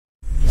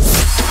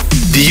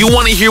Do you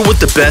want to hear what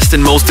the best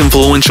and most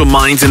influential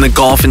minds in the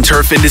golf and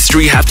turf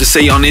industry have to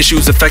say on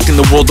issues affecting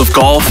the world of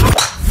golf,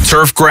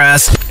 turf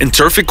grass, and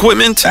turf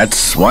equipment?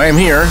 That's why I'm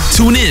here.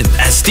 Tune in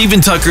as Stephen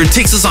Tucker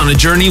takes us on a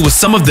journey with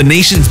some of the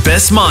nation's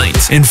best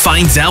minds and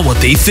finds out what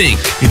they think.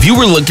 If you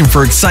were looking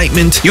for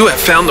excitement, you have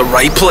found the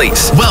right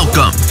place.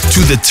 Welcome to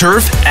the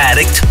Turf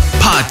Addict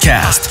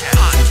Podcast.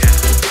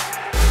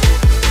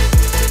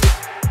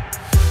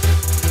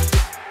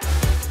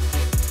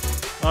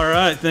 All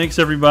right, thanks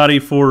everybody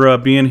for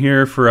being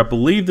here for, I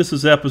believe this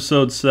is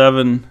episode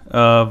 7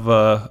 of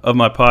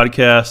my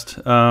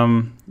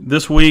podcast.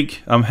 This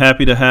week, I'm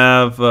happy to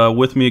have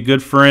with me a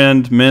good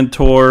friend,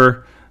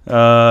 mentor,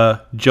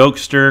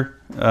 jokester,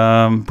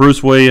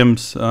 Bruce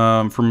Williams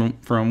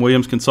from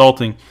Williams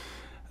Consulting.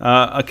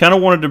 I kind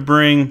of wanted to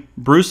bring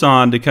Bruce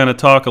on to kind of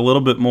talk a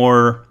little bit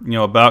more,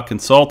 about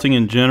consulting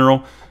in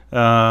general.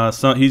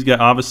 So he's got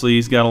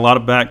a lot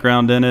of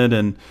background in it,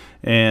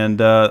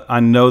 and I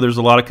know there's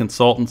a lot of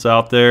consultants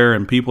out there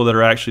and people that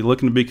are actually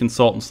looking to be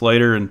consultants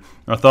later. And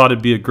I thought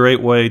it'd be a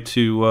great way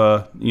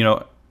to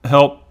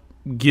help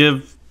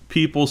give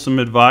people some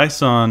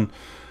advice on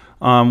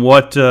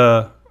what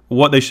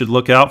they should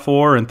look out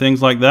for and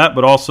things like that.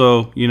 But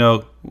also,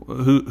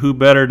 who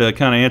better to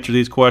kind of answer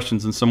these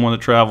questions than someone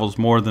that travels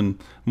more than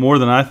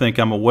I think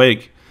I'm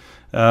awake.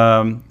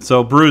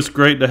 So Bruce,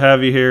 great to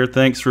have you here.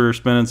 Thanks for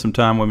spending some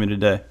time with me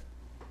today.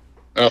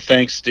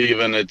 Thanks,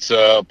 Stephen. It's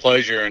a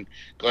pleasure, and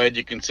glad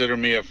you consider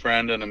me a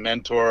friend and a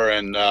mentor.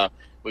 And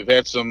we've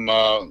had some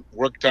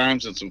work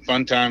times and some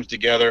fun times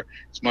together.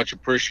 It's much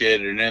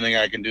appreciated, and anything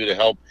I can do to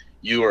help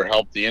you or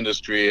help the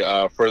industry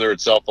further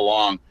itself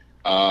along,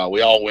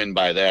 we all win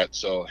by that.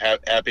 So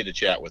happy to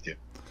chat with you.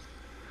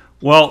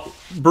 Well,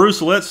 Bruce,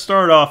 let's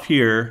start off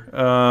here.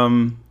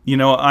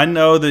 I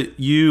know that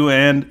you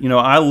and,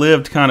 I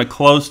lived kind of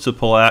close to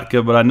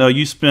Palataka, but I know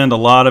you spend a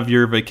lot of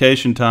your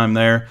vacation time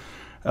there.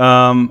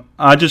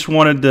 I just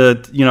wanted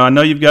to, I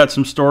know you've got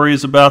some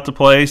stories about the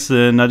place,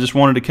 and I just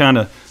wanted to kind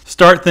of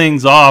start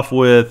things off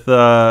with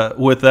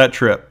that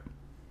trip.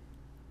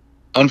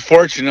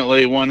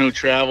 Unfortunately, one who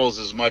travels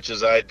as much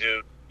as I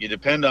do, you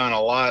depend on a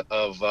lot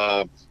of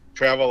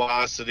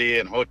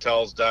Travelocity and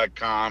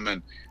Hotels.com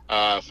and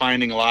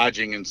finding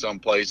lodging in some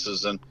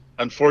places. And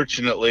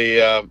unfortunately,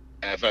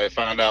 if I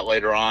found out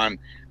later on,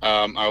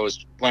 I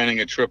was planning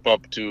a trip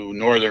up to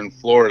northern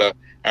Florida,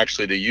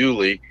 actually to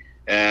Yulee.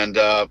 And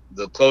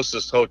the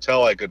closest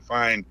hotel I could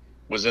find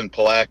was in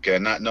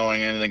Palataka. Not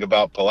knowing anything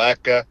about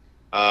Palataka,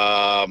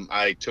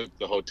 I took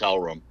the hotel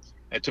room.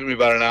 It took me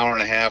about an hour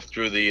and a half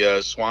through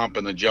the swamp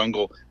and the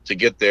jungle to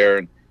get there,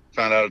 and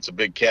found out it's a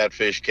big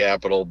catfish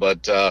capital.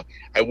 But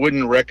I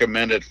wouldn't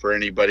recommend it for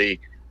anybody,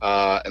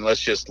 and let's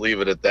just leave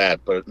it at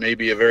that. But it may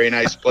be a very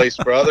nice place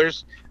for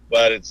others,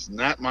 but it's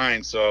not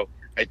mine. So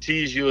I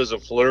tease you as a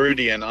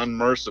Floridian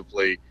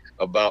unmercifully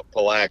about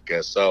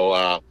Palataka.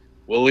 So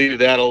we'll leave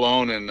that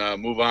alone and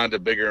move on to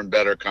bigger and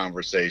better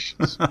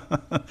conversations.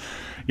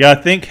 Yeah, I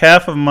think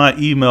half of my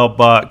email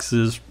box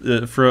is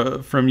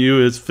from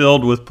you is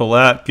filled with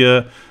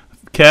Palataka,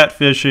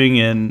 catfishing,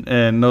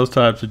 and those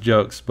types of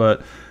jokes.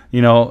 But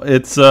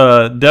it's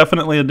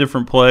definitely a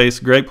different place.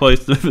 Great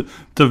place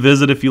to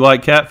visit if you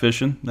like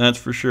catfishing. That's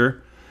for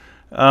sure.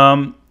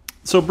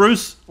 So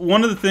Bruce,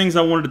 one of the things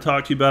I wanted to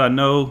talk to you about,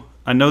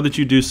 I know that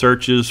you do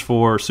searches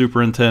for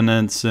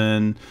superintendents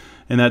and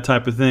that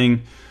type of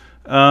thing.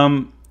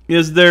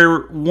 Is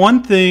there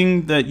one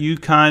thing that you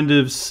kind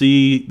of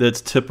see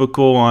that's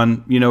typical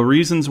on,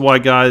 reasons why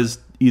guys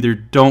either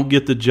don't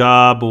get the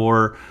job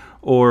or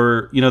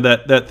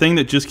that thing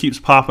that just keeps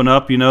popping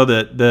up,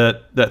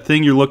 that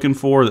thing you're looking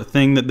for, the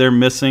thing that they're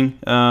missing?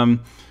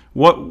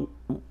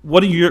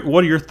 What are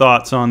your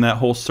thoughts on that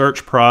whole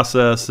search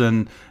process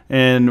and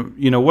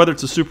whether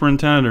it's a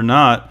superintendent or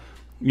not?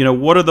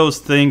 What are those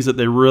things that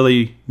they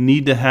really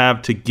need to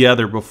have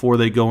together before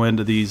they go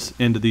into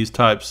these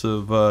types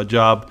of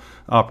job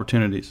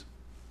opportunities?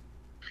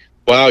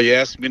 Wow, you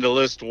asked me to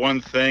list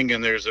one thing,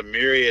 and there's a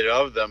myriad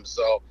of them,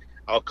 so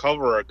I'll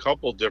cover a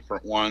couple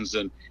different ones.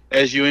 And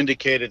as you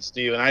indicated,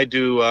 Stephen, I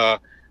do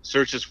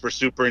searches for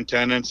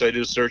superintendents. I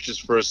do searches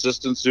for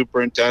assistant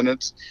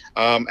superintendents.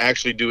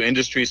 Actually do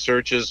industry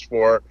searches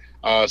for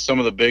some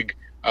of the big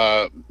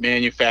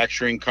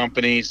manufacturing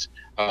companies,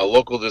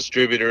 local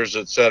distributors,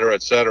 et cetera,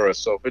 et cetera.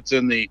 So if it's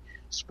in the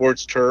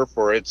sports turf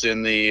or it's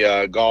in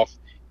the golf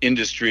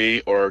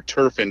industry or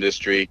turf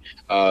industry,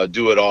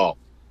 do it all.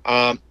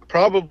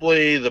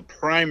 Probably the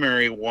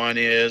primary one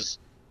is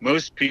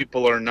most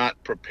people are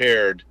not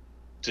prepared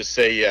to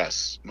say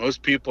yes.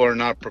 Most people are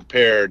not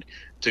prepared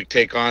to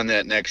take on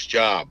that next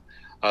job.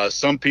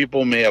 Some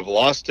people may have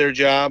lost their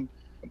job.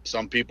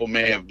 Some people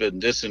may have been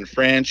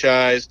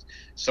disenfranchised.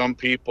 Some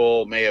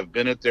people may have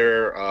been at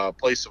their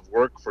place of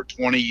work for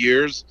 20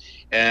 years,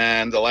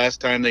 and the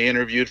last time they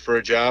interviewed for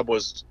a job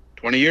was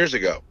 20 years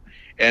ago.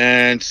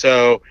 And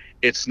so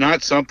it's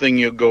not something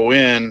you go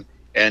in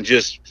and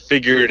just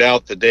figure it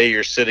out the day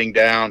you're sitting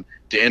down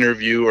to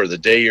interview or the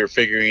day you're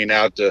figuring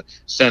out to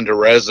send a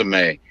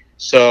resume.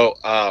 So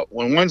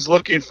when one's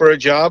looking for a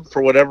job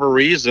for whatever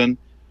reason,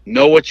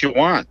 know what you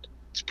want.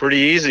 It's pretty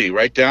easy.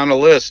 Write down a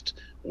list.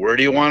 Where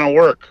do you want to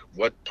work?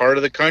 What part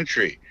of the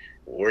country?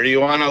 Where do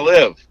you want to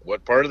live?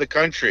 What part of the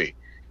country?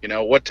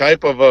 What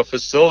type of a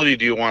facility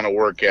do you want to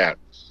work at?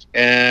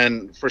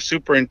 And for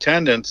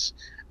superintendents,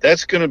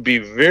 that's going to be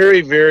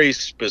very, very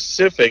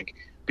specific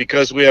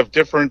because we have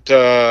different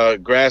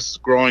grass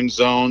growing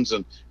zones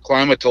and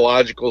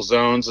climatological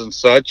zones and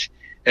such.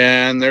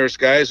 And there's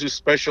guys who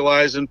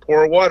specialize in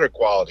poor water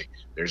quality.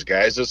 There's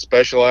guys that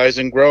specialize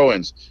in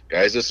grow-ins,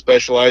 guys that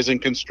specialize in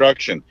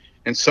construction,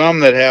 and some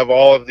that have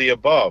all of the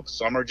above.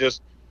 Some are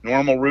just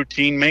normal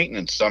routine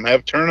maintenance. Some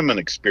have tournament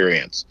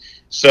experience.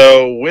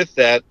 So with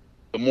that,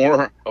 the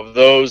more of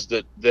those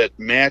that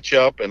match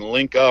up and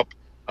link up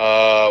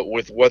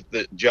with what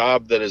the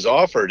job that is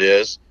offered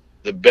is,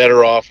 the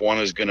better off one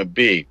is going to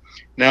be.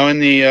 Now, in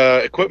the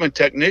equipment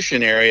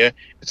technician area,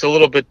 it's a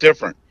little bit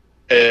different.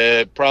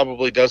 It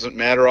probably doesn't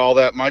matter all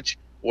that much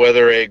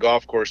whether a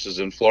golf course is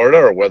in Florida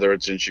or whether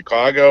it's in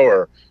Chicago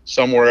or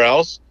somewhere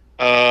else,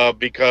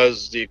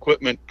 because the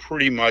equipment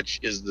pretty much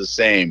is the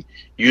same,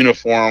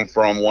 uniform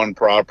from one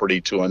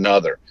property to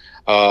another.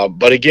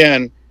 But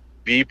again,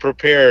 be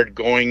prepared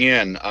going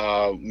in.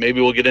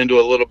 Maybe we'll get into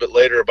a little bit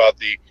later about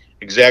the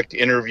exact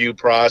interview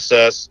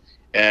process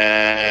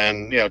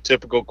and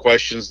typical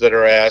questions that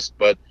are asked.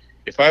 But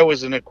if I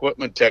was an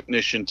equipment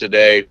technician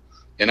today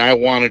and I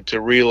wanted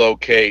to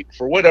relocate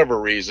for whatever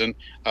reason,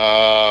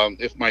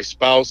 if my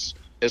spouse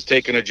has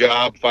taken a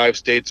job 5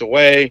 states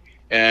away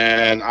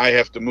and I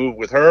have to move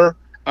with her,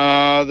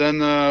 then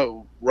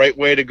the right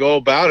way to go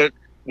about it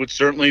would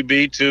certainly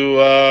be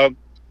to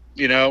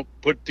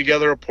put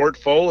together a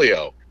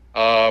portfolio.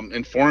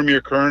 Inform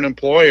your current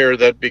employer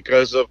that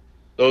because of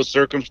those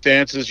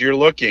circumstances you're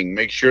looking,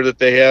 make sure that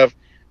they have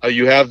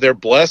you have their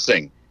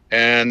blessing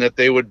and that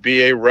they would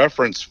be a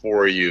reference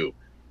for you.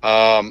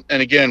 And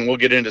again, we'll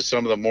get into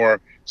some of the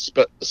more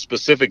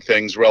specific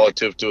things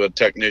relative to a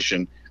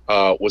technician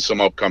with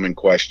some upcoming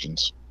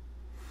questions.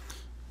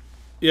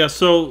 Yeah,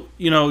 so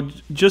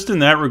just in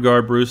that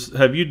regard, Bruce,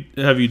 have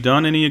you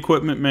done any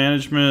equipment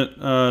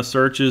management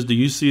searches? Do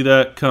you see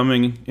that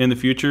coming in the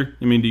future?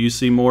 I mean, do you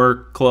see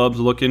more clubs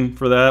looking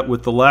for that?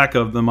 With the lack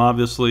of them,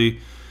 obviously,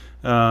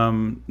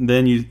 then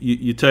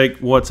you take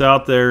what's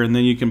out there and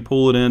then you can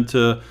pull it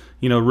into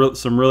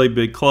some really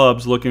big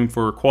clubs looking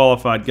for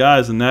qualified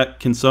guys, and that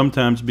can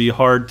sometimes be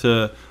hard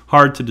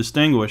to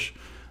distinguish.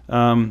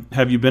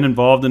 Have you been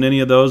involved in any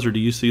of those, or do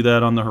you see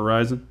that on the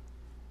horizon?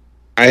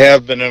 I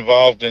have been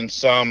involved in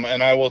some,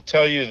 and I will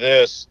tell you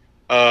this,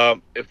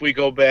 if we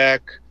go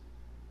back,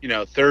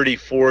 30,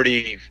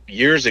 40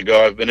 years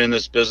ago, I've been in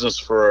this business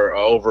for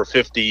over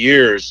 50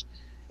 years.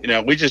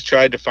 We just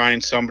tried to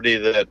find somebody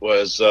that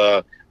was,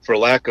 for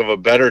lack of a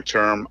better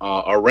term,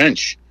 a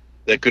wrench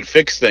that could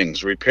fix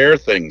things, repair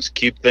things,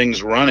 keep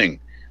things running.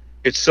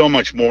 It's so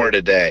much more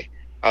today.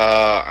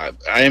 I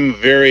am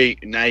very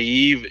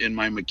naive in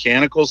my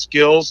mechanical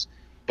skills,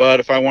 but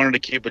if I wanted to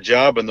keep a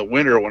job in the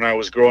winter when I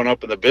was growing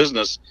up in the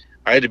business,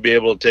 I had to be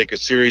able to take a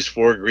Series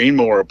 4 green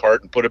mower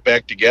apart and put it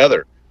back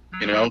together,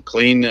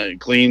 clean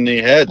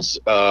the heads,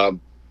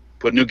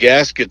 put new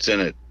gaskets in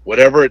it,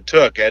 whatever it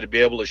took. I had to be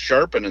able to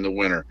sharpen in the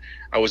winter.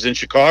 I was in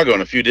Chicago,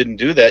 and if you didn't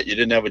do that, you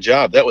didn't have a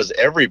job. That was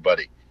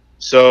everybody.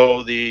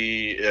 So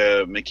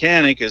the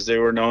mechanic, as they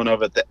were known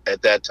of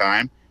at that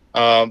time,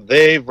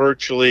 they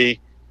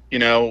virtually,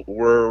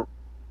 were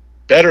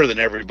better than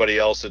everybody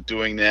else at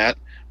doing that,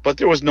 but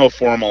there was no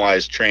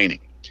formalized training.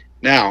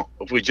 Now,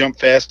 if we jump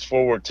fast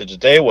forward to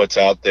today, what's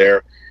out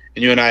there,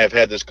 and you and I have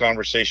had this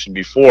conversation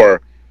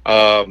before,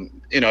 at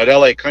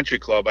LA Country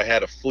Club, I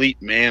had a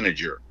fleet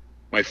manager.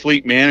 My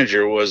fleet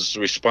manager was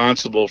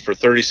responsible for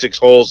 36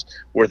 holes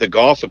worth of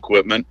golf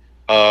equipment,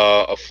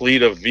 a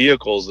fleet of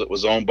vehicles that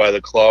was owned by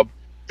the club,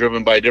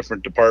 driven by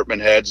different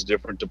department heads,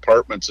 different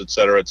departments, et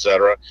cetera,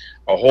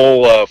 a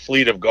whole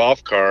fleet of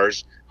golf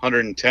cars,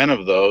 110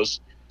 of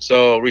those.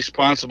 So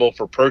responsible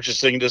for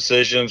purchasing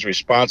decisions,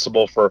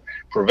 responsible for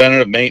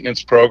preventative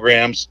maintenance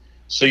programs.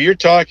 So you're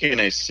talking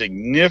a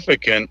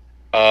significant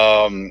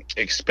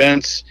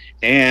expense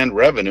and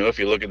revenue if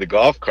you look at the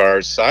golf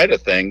cars side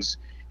of things.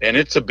 And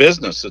it's a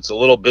business. It's a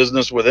little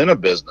business within a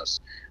business.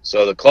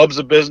 So the club's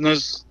a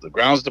business, the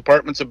grounds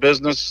department's a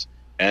business,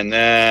 and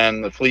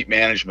then the fleet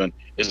management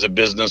is a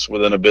business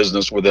within a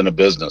business within a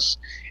business.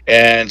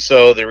 And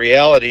so the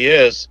reality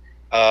is,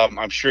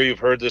 I'm sure you've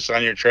heard this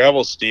on your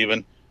travels,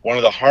 Stephen, one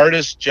of the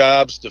hardest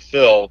jobs to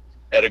fill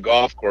at a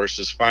golf course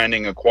is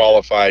finding a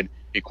qualified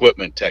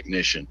equipment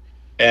technician.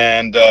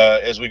 And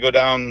as we go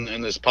down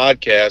in this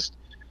podcast,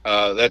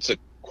 that's a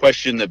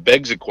question that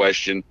begs a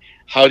question.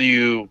 How do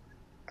you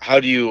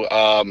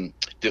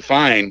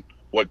define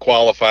what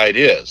qualified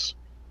is?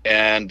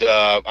 And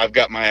I've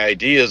got my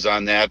ideas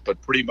on that,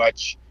 but pretty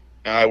much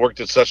I worked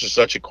at such and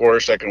such a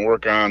course. I can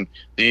work on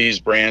these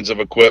brands of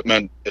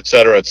equipment, et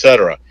cetera, et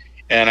cetera.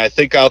 And I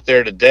think out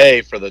there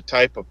today, for the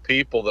type of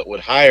people that would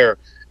hire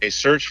a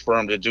search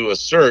firm to do a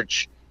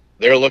search,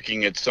 they're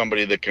looking at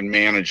somebody that can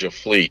manage a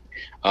fleet,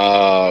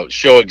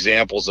 show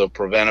examples of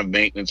preventive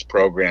maintenance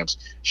programs,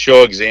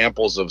 show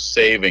examples of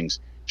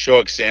savings, show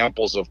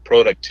examples of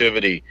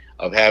productivity,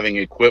 of having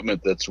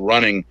equipment that's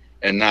running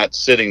and not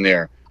sitting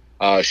there.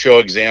 Show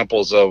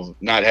examples of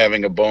not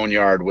having a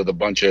boneyard with a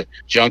bunch of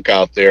junk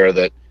out there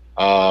that,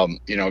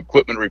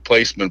 equipment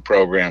replacement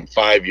program,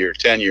 5-year,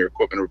 10-year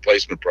equipment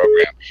replacement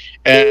program.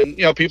 And,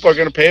 people are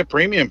going to pay a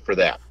premium for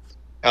that.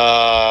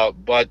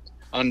 But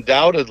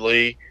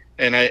undoubtedly,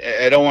 and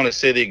I don't want to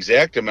say the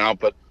exact amount,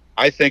 but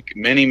I think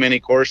many, many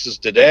courses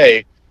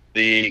today,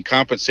 the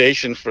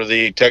compensation for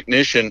the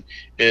technician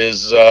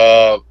is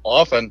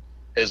often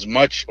as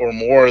much or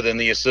more than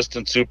the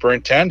assistant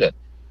superintendent.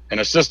 And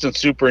assistant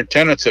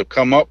superintendents have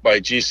come up by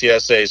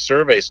GCSA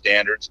survey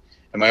standards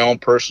and my own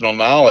personal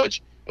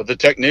knowledge, but the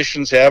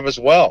technicians have as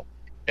well.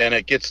 And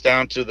it gets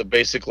down to the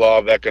basic law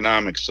of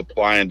economics,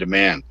 supply and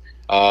demand.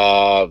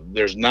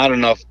 There's not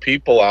enough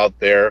people out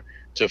there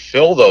to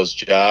fill those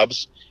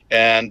jobs.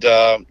 And,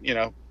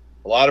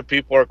 a lot of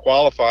people are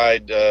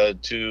qualified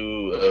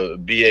to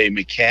be a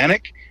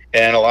mechanic,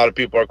 and a lot of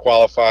people are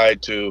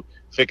qualified to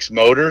fix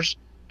motors.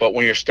 But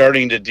when you're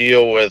starting to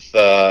deal with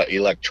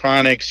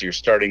electronics, you're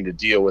starting to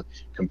deal with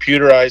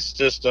computerized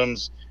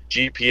systems,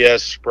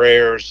 GPS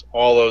sprayers,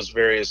 all those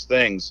various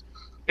things,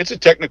 it's a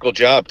technical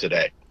job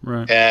today.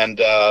 Right. And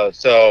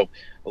so,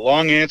 a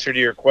long answer to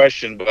your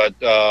question, but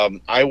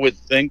I would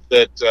think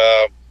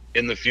that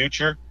in the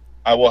future,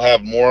 I will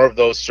have more of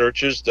those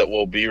searches that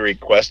will be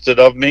requested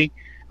of me.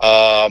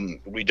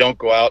 We don't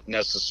go out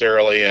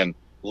necessarily and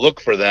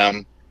look for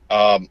them.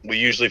 We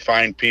usually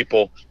find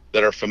people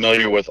that are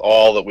familiar with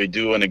all that we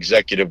do in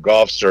executive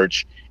golf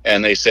search,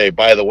 and they say,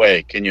 by the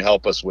way, can you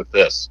help us with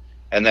this?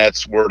 And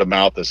that's word of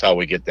mouth is how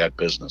we get that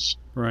business.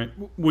 Right.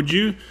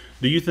 Do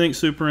you think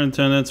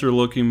superintendents are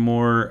looking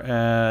more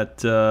at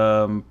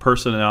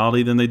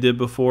personality than they did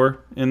before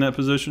in that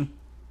position?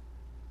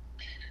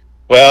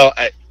 Well,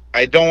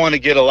 I don't want to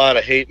get a lot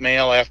of hate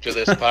mail after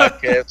this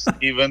podcast,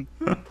 Stephen,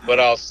 but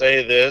I'll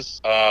say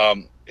this.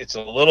 It's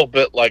a little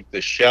bit like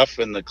the chef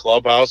in the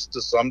clubhouse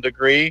to some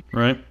degree.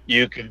 Right.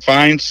 You can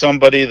find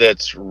somebody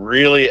that's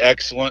really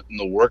excellent in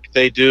the work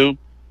they do,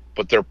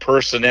 but their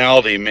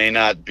personality may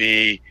not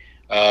be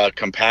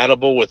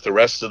compatible with the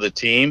rest of the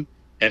team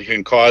and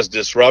can cause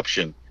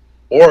disruption.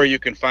 Or you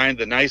can find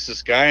the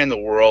nicest guy in the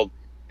world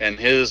and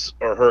his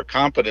or her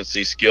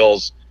competency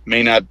skills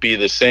may not be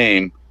the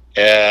same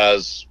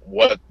as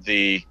what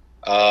the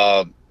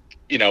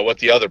what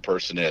the other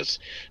person is.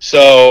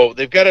 So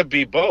they've got to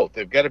be both.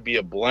 They've got to be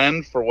a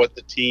blend for what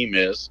the team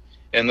is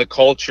and the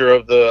culture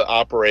of the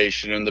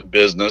operation and the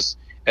business.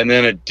 And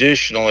then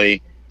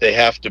additionally, they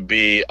have to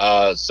be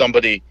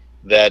somebody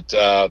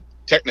that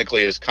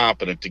technically is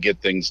competent to get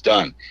things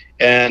done.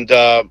 And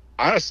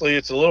honestly,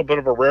 it's a little bit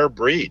of a rare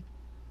breed.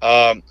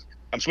 I'm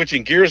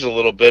switching gears a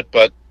little bit,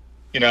 but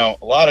a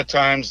lot of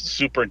times the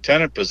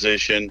superintendent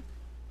position,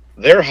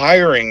 they're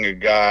hiring a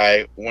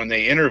guy when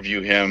they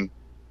interview him.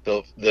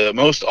 The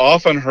most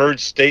often heard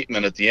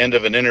statement at the end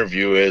of an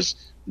interview is,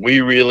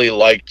 we really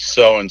liked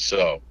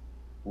so-and-so.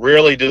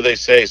 Rarely do they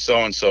say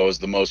so-and-so is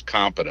the most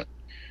competent.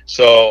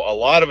 So a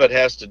lot of it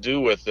has to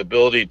do with the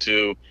ability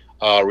to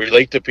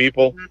relate to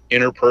people,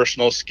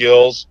 interpersonal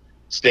skills,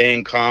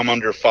 staying calm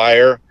under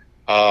fire.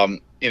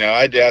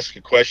 I'd ask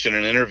a question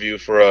in an interview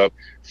for a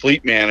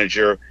fleet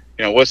manager,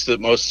 what's the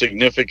most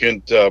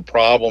significant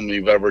problem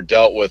you've ever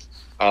dealt with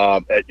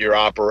at your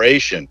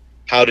operation?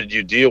 How did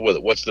you deal with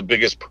it? What's the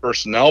biggest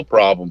personnel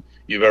problem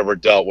you've ever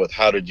dealt with?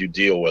 How did you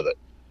deal with it?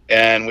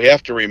 And we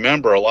have to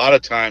remember, a lot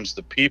of times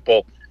the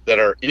people that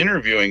are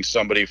interviewing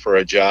somebody for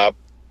a job,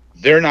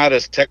 they're not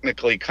as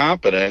technically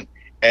competent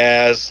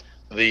as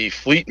the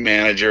fleet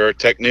manager or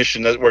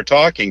technician that we're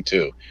talking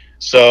to.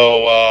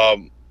 So,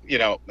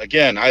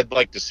 again, I'd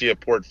like to see a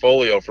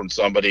portfolio from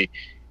somebody.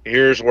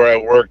 Here's where I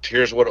worked.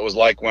 Here's what it was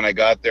like when I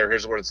got there.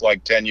 Here's what it's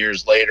like 10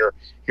 years later.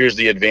 Here's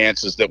the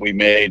advances that we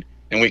made.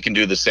 And we can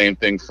do the same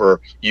thing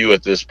for you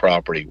at this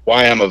property.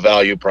 Why I'm a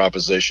value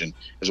proposition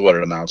is what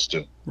it amounts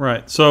to.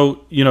 Right.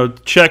 So,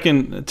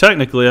 checking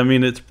technically, I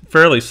mean, it's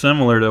fairly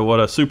similar to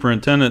what a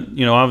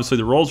superintendent, obviously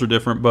the roles are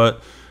different,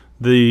 but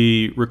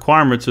the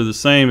requirements are the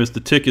same, is to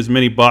tick as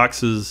many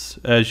boxes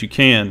as you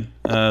can.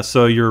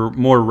 So you're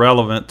more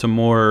relevant to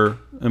more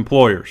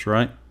employers,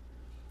 right?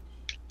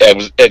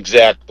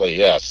 Exactly.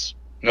 Yes.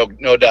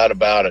 No doubt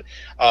about it.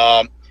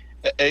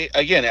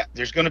 Again,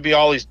 there's going to be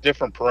all these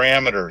different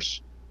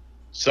parameters.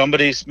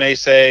 Somebody may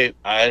say,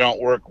 I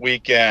don't work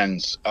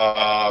weekends.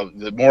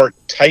 The more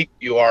tight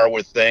you are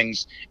with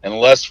things and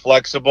less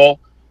flexible,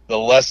 the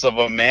less of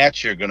a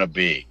match you're going to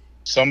be.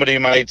 Somebody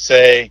might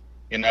say,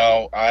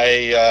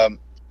 I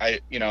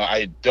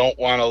don't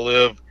want to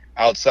live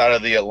outside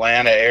of the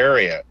Atlanta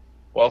area.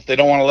 Well, if they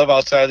don't want to live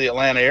outside of the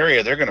Atlanta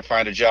area, they're going to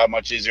find a job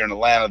much easier in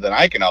Atlanta than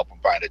I can help them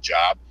find a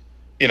job.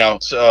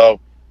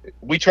 So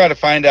we try to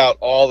find out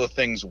all the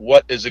things.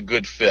 What is a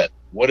good fit?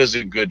 What is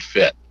a good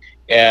fit?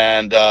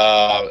 And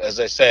as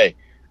I say,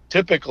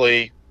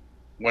 typically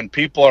when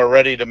people are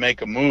ready to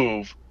make a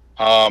move,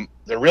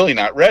 they're really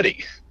not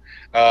ready.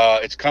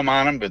 It's come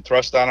on them, been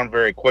thrust on them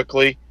very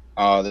quickly.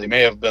 They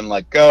may have been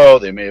let go.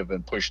 They may have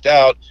been pushed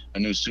out. A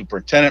new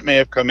superintendent may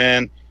have come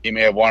in, He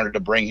may have wanted to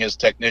bring his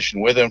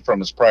technician with him from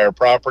his prior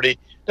property.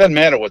 Doesn't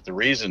matter what the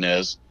reason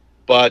is.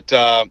 But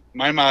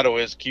my motto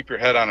is keep your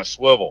head on a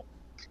swivel.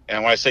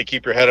 And when I say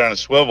keep your head on a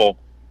swivel,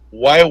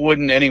 why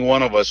wouldn't any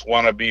one of us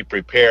want to be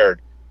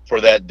prepared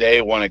for that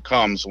day when it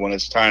comes, when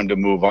it's time to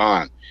move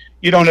on?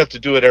 You don't have to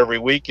do it every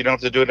week. You don't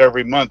have to do it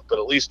every month, but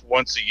at least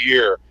once a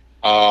year,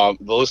 the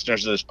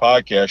listeners of this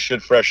podcast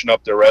should freshen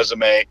up their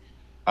resume,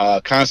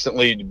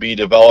 constantly be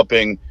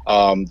developing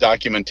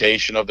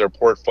documentation of their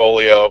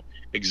portfolio,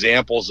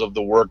 examples of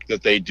the work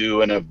that they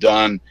do and have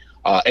done,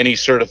 any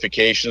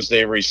certifications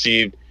they've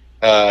received,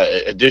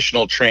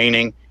 additional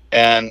training.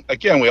 And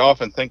again, we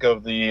often think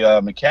of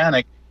the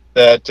mechanic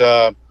that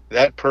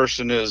that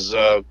person is,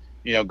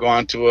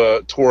 gone to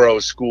a Toro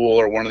school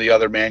or one of the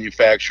other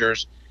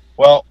manufacturers.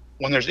 Well,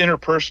 when there's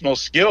interpersonal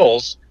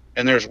skills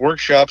and there's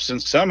workshops and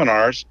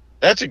seminars,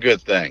 that's a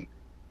good thing.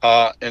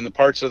 In the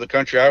parts of the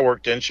country I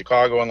worked in,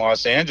 Chicago and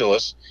Los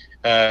Angeles,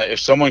 if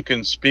someone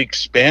can speak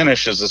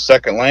Spanish as a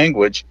second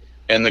language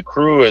and the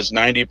crew is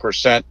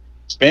 90%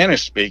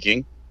 Spanish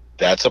speaking,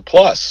 that's a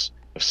plus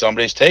if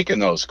somebody's taken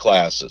those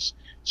classes.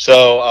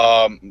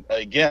 So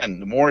again,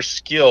 the more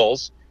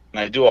skills, and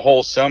I do a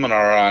whole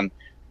seminar on,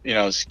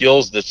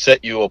 skills that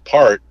set you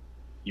apart.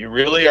 You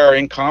really are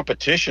in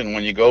competition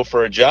when you go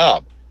for a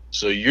job.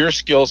 So your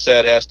skill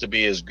set has to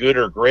be as good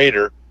or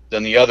greater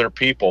than the other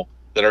people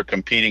that are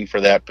competing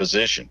for that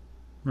position.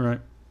 Right.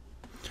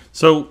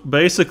 So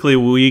basically,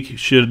 we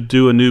should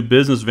do a new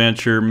business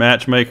venture,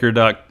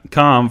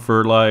 matchmaker.com,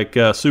 for like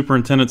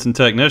superintendents and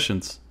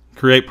technicians.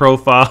 Create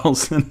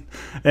profiles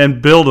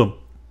and build them.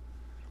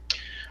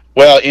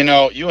 Well,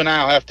 you and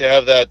I will have to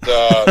have that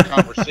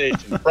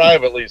conversation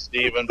privately,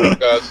 Stephen,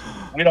 because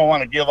we don't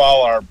want to give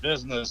all our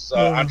business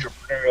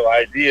entrepreneurial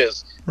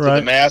ideas to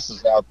the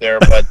masses out there.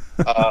 But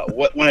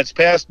when it's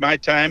past my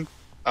time,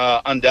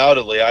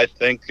 undoubtedly, I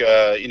think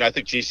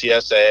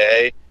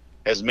GCSAA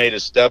has made a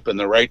step in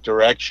the right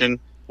direction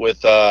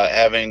with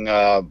having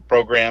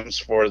programs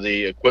for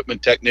the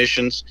equipment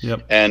technicians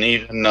and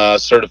even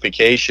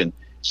certification.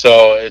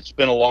 So it's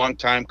been a long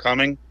time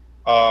coming.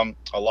 A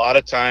lot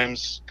of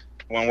times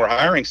when we're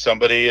hiring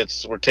somebody,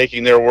 we're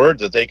taking their word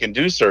that they can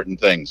do certain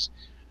things.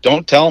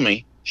 Don't tell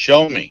me,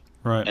 show me.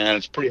 Right. And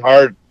it's pretty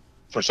hard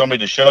for somebody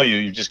to show you.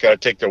 You just got to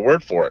take their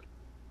word for it.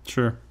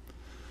 Sure.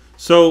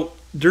 So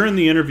during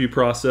the interview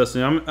process,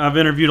 and I've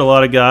interviewed a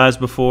lot of guys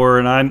before,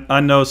 and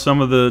I know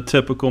some of the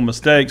typical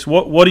mistakes.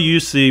 What do you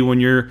see when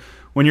you're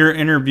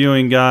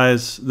interviewing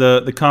guys?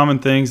 The common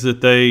things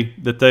that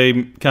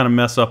they kind of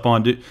mess up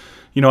on.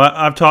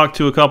 I've talked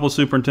to a couple of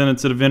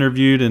superintendents that have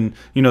interviewed, and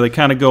they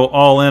kind of go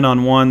all in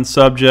on one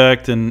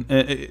subject. And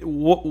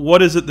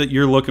what is it that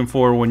you're looking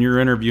for when you're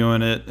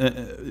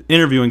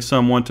interviewing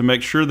someone to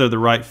make sure they're the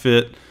right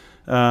fit,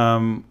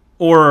 or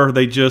are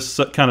they just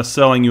kind of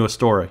selling you a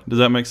story? Does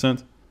that make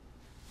sense?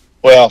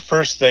 Well,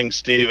 first thing,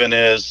 Stephen,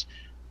 is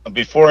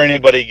before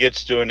anybody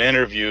gets to an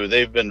interview,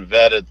 they've been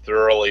vetted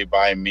thoroughly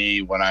by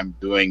me when I'm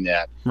doing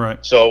that.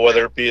 Right. So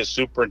whether it be a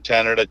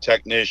superintendent, a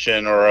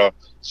technician, or a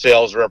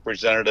sales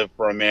representative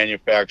for a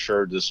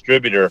manufacturer or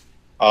distributor,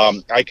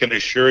 I can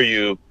assure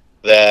you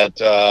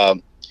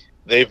that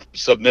they've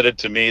submitted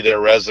to me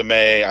their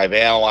resume. I've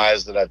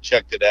analyzed it. I've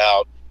checked it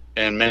out.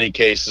 In many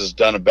cases,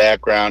 done a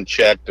background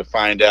check to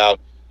find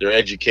out their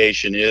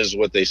education is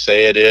what they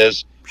say it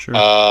is. Sure.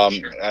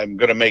 I'm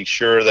going to make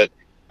sure that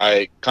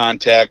I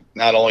contact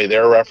not only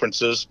their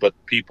references, but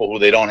people who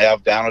they don't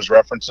have down as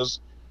references.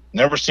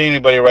 Never seen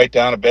anybody write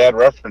down a bad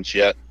reference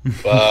yet.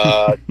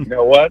 But you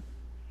know what?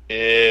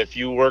 If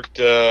you worked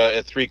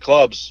at 3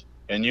 clubs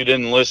and you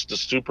didn't list the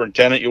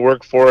superintendent you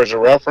worked for as a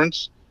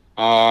reference,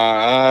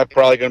 I'm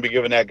probably going to be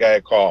giving that guy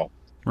a call.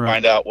 Right.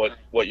 Find out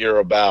what you're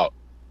about.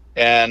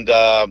 And,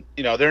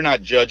 they're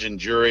not judge and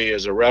jury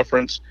as a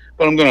reference,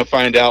 but I'm going to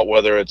find out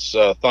whether it's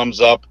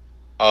thumbs up,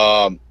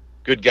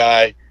 good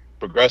guy,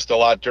 progressed a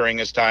lot during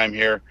his time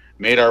here,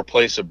 made our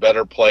place a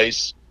better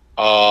place.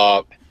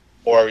 Or,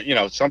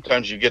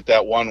 sometimes you get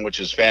that one, which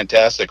is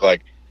fantastic.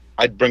 Like,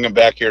 I'd bring him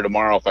back here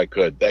tomorrow if I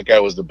could. That guy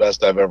was the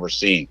best I've ever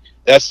seen.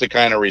 That's the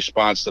kind of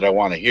response that I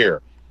want to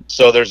hear.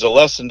 So there's a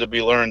lesson to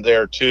be learned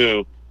there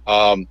too.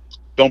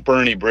 Don't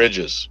burn any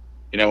bridges.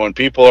 When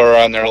people are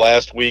on their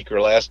last week or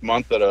last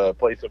month at a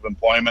place of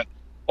employment,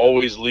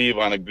 always leave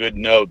on a good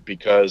note,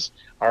 because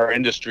our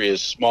industry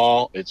is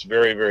small. It's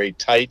very, very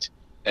tight,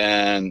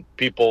 and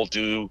people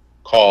do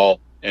call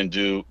and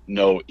do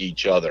know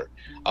each other.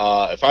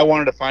 If I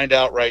wanted to find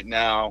out right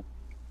now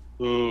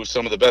who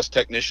some of the best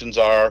technicians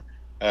are,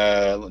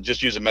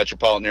 just use a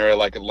metropolitan area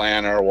like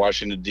Atlanta or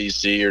Washington,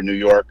 D.C. or New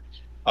York,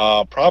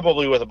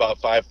 probably with about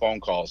 5 phone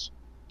calls.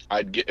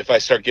 If I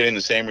start getting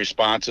the same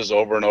responses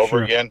over and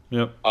over again,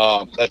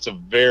 that's a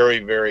very,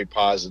 very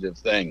positive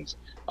thing.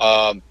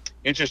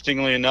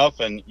 Interestingly enough,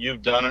 and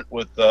you've done it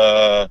with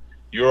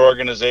your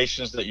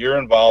organizations that you're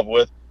involved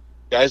with,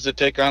 guys that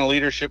take on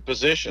leadership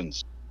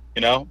positions,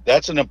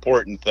 that's an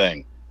important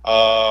thing.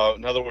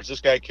 In other words, this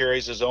guy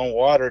carries his own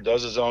water,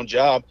 does his own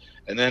job,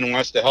 and then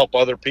wants to help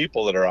other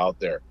people that are out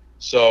there.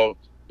 So,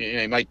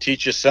 He might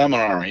teach a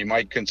seminar, he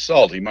might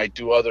consult, he might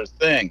do other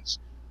things,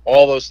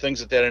 all those things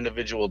that that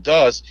individual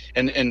does.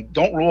 And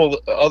don't rule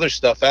the other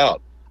stuff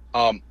out.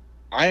 I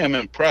am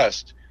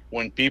impressed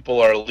when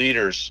people are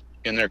leaders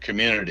in their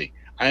community.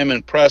 I am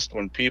impressed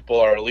when people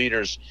are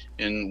leaders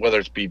in, whether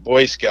it's be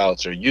Boy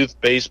Scouts or youth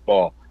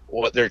baseball,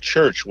 what their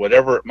church,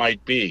 whatever it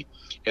might be.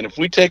 And if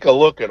we take a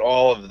look at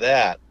all of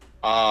that,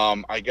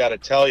 I got to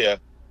tell you,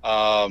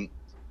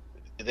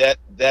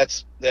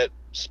 that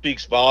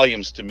speaks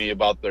volumes to me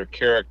about their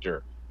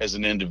character as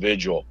an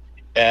individual.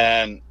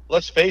 And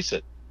let's face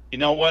it, you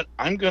know what?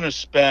 I'm going to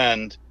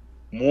spend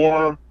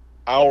more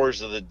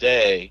hours of the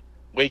day,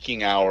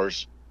 waking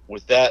hours,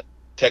 with that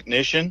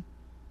technician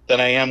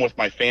than I am with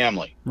my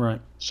family. Right.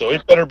 So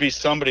it better be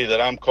somebody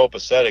that I'm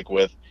copacetic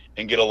with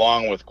and get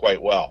along with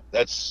quite well.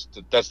 That's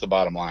the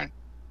bottom line.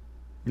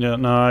 Yeah,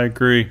 no, I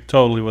agree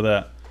totally with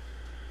that.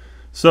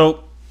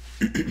 So,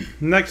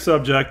 next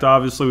subject,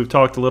 obviously, we've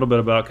talked a little bit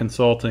about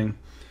consulting.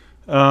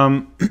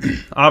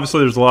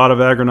 Obviously, there's a lot of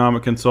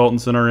agronomic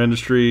consultants in our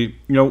industry.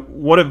 You know,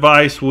 what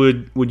advice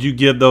would you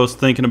give those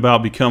thinking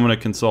about becoming a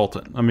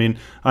consultant? I mean,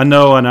 I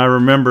know, and I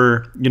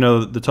remember, you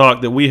know, the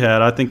talk that we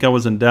had. I think I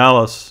was in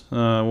Dallas,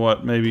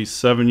 maybe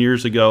 7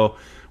 years ago,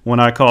 when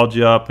I called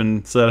you up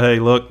and said, hey,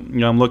 look,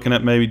 you know, I'm looking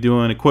at maybe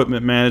doing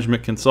equipment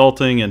management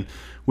consulting, and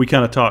we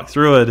kind of talked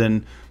through it.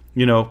 And,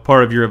 you know,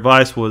 part of your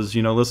advice was,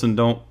 you know, listen,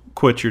 don't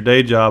quit your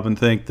day job and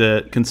think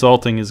that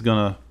consulting is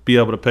going to be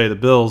able to pay the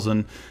bills.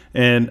 And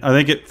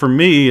I think for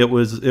me, it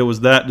was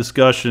that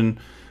discussion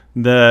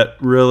that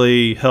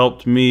really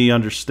helped me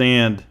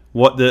understand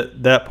what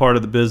that part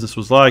of the business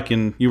was like.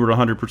 And you were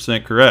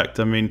 100% correct.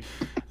 I mean,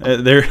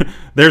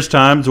 there's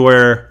times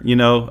where, you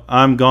know,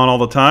 I'm gone all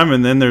the time,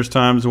 and then there's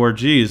times where,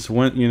 geez,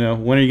 when are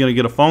you going to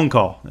get a phone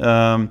call?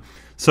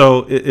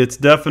 So it's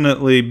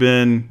definitely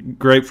been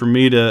great for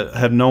me to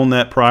have known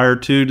that prior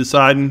to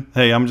deciding,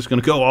 hey, I'm just going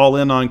to go all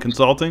in on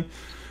consulting.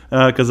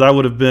 Because I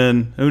would have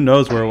been, who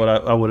knows where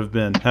I would have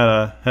been had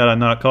I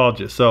not called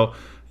you. So,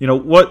 you know,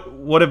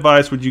 what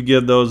advice would you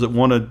give those that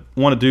want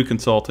to do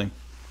consulting?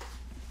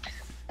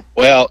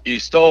 Well, you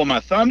stole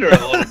my thunder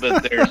a little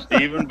bit there,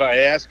 Stephen, by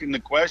asking the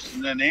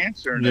question and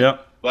answering it.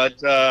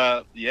 But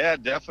yeah,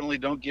 definitely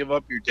don't give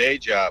up your day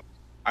job.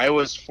 I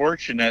was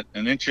fortunate,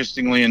 and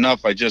interestingly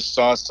enough, I just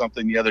saw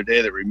something the other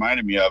day that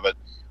reminded me of it.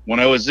 When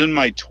I was in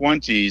my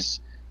 20s,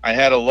 I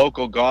had a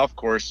local golf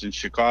course in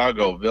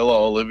Chicago, Villa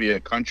Olivia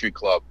Country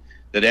Club,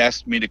 that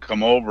asked me to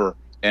come over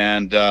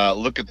and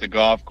look at the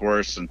golf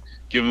course and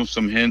give them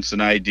some hints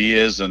and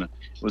ideas. And it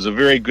was a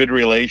very good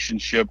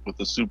relationship with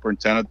the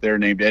superintendent there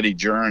named Eddie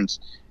Jerns.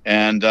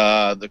 And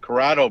the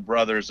Corrado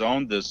brothers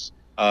owned this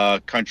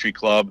country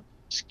club,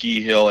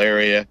 ski hill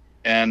area,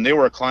 and they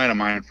were a client of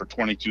mine for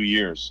 22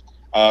 years.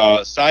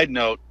 Side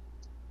note,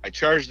 I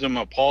charged them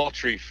a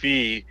paltry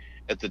fee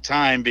at the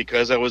time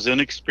because I was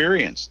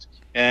inexperienced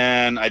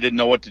and I didn't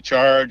know what to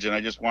charge, and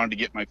I just wanted to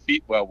get my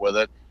feet wet with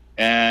it.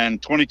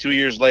 And 22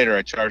 years later,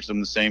 I charged them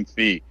the same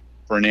fee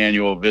for an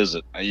annual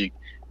visit. You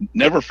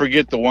never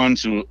forget the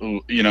ones who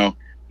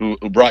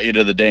brought you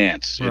to the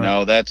dance. Right. You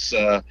know, that's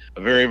a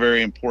very,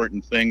 very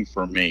important thing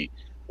for me.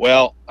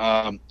 Well,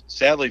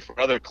 sadly for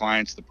other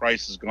clients, the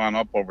price has gone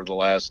up over the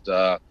last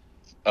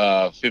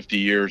 50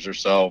 years or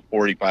so,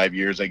 45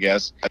 years, I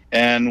guess.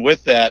 And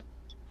with that,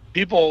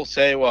 people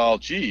say, well,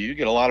 gee, you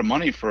get a lot of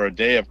money for a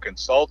day of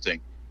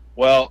consulting.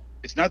 Well,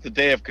 it's not the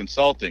day of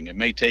consulting. It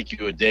may take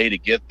you a day to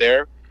get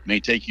there. It may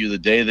take you the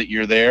day that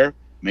you're there. It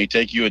may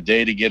take you a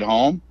day to get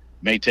home.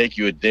 It may take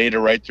you a day to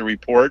write the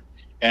report.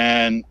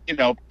 And, you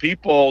know,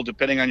 people,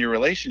 depending on your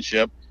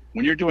relationship,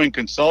 when you're doing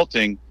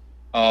consulting,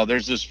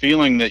 there's this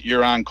feeling that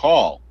you're on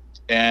call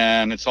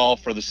and it's all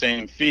for the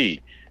same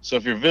fee. So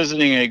if you're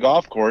visiting a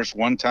golf course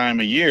one time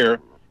a year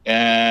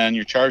and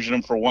you're charging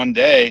them for one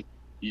day,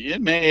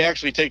 it may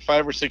actually take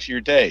 5 or 6 of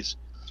your days.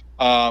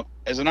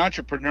 As an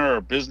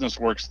entrepreneur, business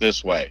works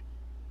this way.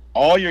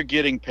 All you're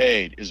getting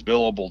paid is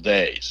billable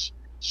days.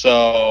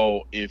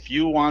 So if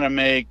you want to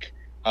make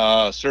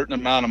a certain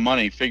amount of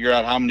money, figure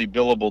out how many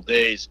billable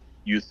days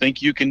you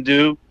think you can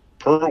do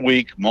per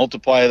week,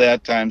 multiply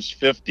that times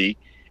 50.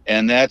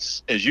 And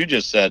that's, as you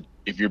just said,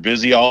 if you're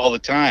busy all the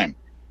time,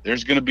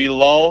 there's going to be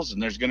lulls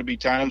and there's going to be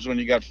times when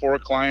you got 4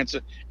 clients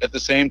at the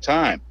same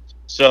time.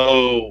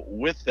 So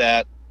with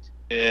that,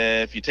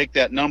 if you take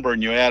that number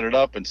and you add it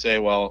up and say,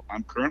 well,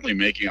 I'm currently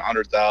making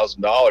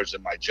 $100,000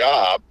 in my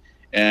job,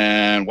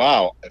 and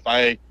wow, if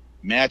I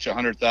match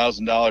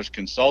 $100,000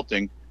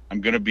 consulting,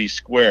 I'm going to be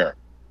square.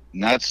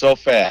 Not so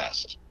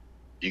fast.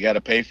 You got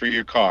to pay for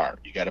your car.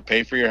 You got to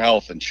pay for your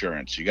health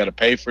insurance. You got to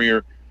pay for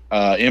your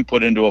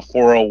input into a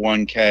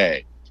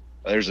 401k.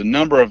 There's a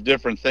number of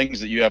different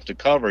things that you have to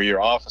cover,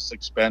 your office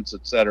expense,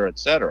 et cetera, et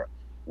cetera.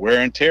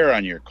 Wear and tear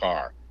on your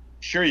car.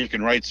 Sure, you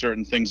can write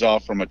certain things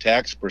off from a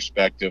tax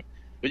perspective,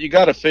 but you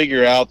got to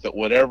figure out that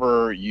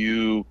whatever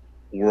you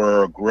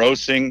were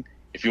grossing,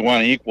 if you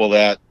want to equal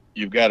that,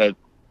 you've got to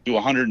do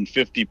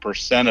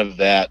 150% of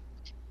that.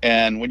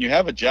 And when you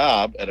have a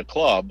job at a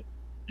club,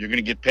 you're going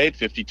to get paid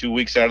 52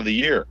 weeks out of the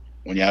year.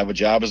 When you have a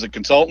job as a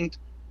consultant,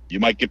 You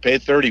might get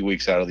paid 30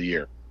 weeks out of the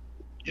year.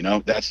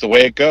 That's the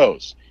way it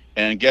goes.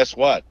 And guess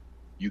what?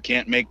 You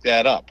can't make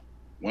that up.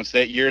 Once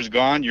that year's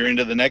gone, you're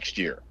into the next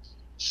year.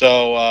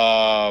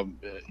 So,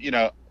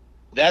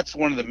 that's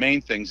one of the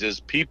main things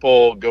is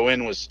people go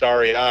in with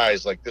starry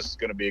eyes like this is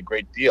going to be a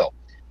great deal.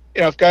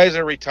 If guys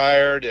are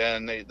retired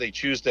and they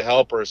choose to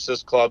help or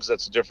assist clubs,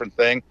 that's a different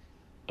thing.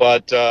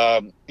 But,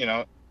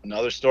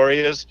 another story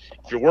is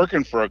if you're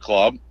working for a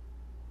club,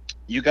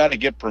 you got to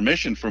get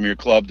permission from your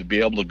club to be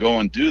able to go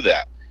and do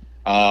that.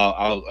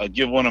 I'll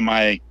give one of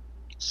my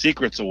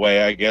secrets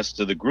away, I guess,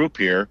 to the group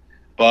here.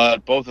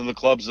 But both of the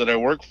clubs that I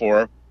work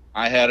for,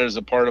 I had as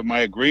a part of my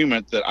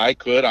agreement that I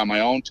could, on my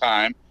own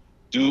time,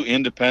 do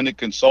independent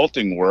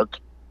consulting work,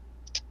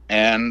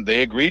 and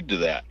they agreed to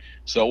that.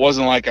 So it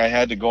wasn't like I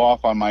had to go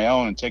off on my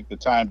own and take the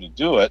time to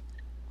do it,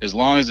 as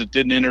long as it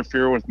didn't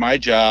interfere with my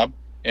job.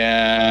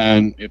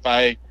 And if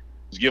I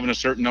was given a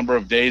certain number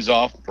of days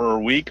off per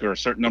week or a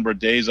certain number of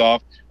days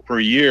off per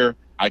year,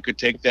 I could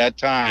take that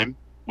time,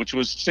 which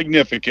was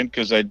significant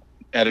because I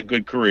had a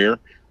good career,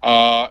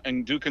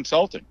 and do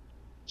consulting.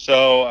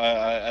 So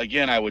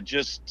again, I would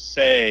just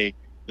say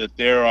that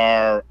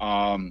there's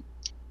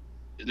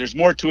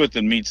more to it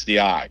than meets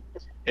the eye.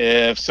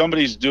 If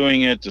somebody's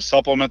doing it to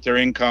supplement their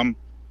income,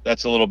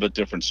 that's a little bit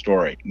different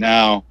story.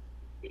 Now,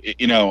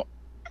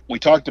 we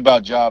talked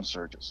about job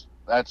searches.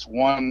 That's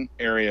one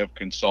area of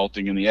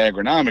consulting in the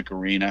agronomic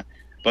arena.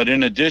 But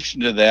in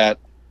addition to that,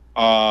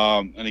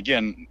 and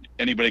again,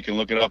 anybody can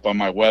look it up on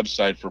my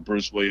website for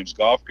Bruce Williams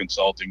Golf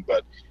Consulting.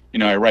 But,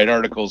 I write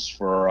articles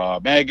for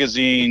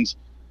magazines.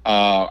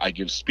 I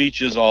give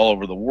speeches all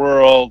over the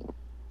world,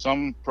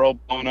 some pro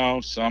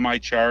bono, some I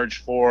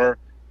charge for.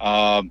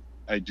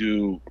 I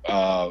do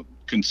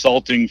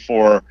consulting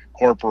for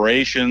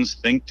corporations,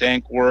 think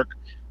tank work.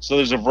 So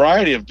there's a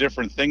variety of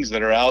different things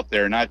that are out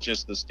there, not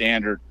just the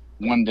standard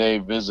one-day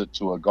visit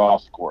to a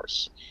golf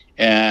course.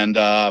 And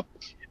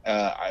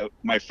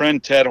my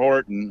friend Ted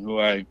Horton, who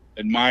I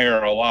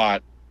admire a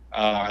lot,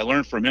 I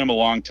learned from him a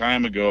long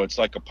time ago. It's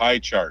like a pie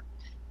chart.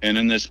 And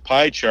in this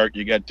pie chart,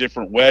 you got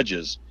different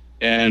wedges.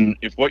 And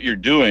if what you're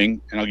doing,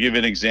 and I'll give you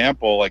an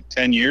example, like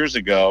 10 years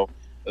ago,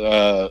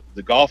 the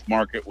golf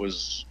market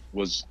was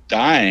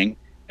dying,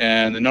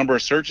 and the number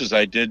of searches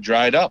I did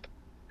dried up.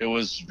 It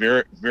was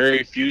very,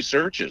 very few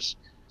searches.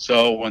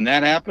 So when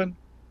that happened,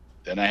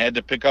 then I had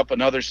to pick up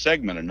another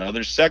segment,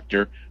 another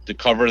sector to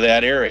cover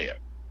that area.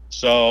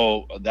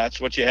 So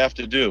that's what you have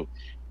to do.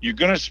 You're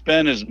going to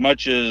spend as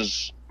much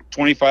as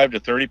 25 to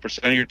 30%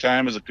 of your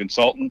time as a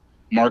consultant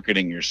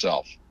marketing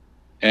yourself.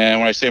 And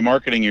when I say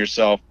marketing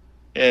yourself,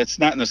 it's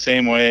not in the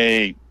same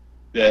way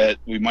that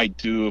we might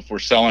do if we're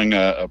selling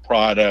a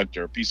product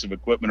or a piece of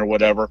equipment or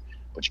whatever,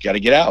 but you got to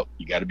get out.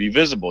 You got to be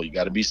visible. You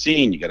got to be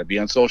seen. You got to be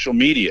on social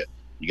media.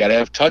 You got to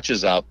have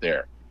touches out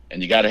there,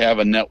 and you got to have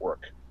a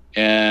network.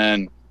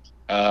 And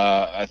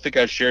I think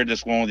I've shared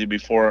this one with you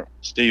before,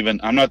 Stephen.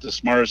 I'm not the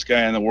smartest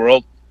guy in the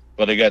world,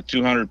 but I got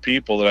 200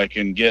 people that I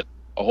can get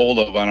a hold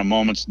of on a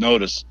moment's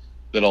notice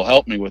that'll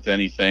help me with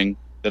anything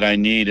that I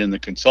need in the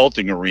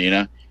consulting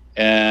arena.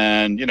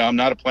 And, I'm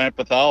not a plant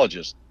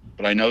pathologist,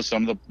 but I know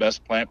some of the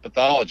best plant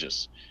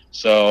pathologists.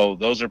 So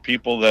those are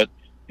people that,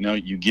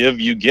 you give,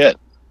 you get.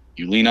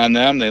 You lean on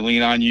them, they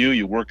lean on you.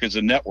 You work as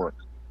a network.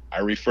 I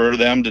refer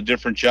them to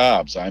different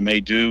jobs. I may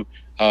do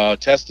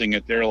testing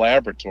at their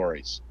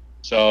laboratories.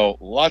 So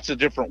lots of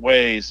different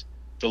ways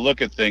to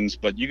look at things,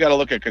 but you got to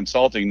look at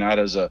consulting not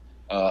as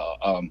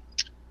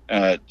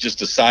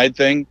just a side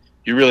thing.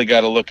 You really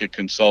got to look at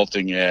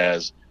consulting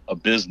as a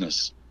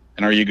business.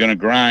 And are you going to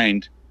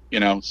grind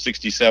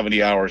 60,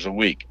 70 hours a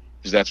week?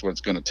 Because that's what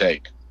it's going to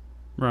take.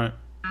 Right.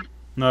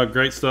 No,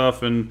 great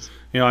stuff. And,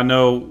 I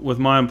know with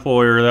my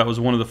employer, that was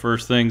one of the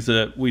first things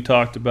that we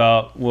talked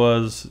about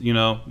was,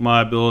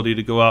 my ability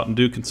to go out and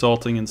do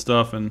consulting and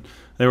stuff. And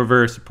they were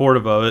very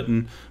supportive of it.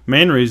 And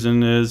main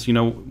reason is,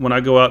 when I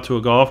go out to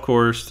a golf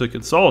course to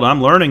consult,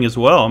 I'm learning as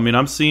well. I mean,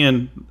 I'm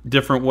seeing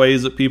different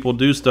ways that people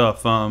do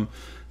stuff.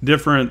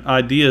 Different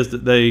ideas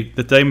that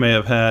they may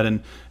have had,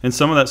 and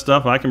some of that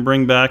stuff I can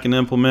bring back and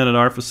implement at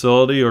our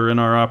facility or in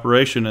our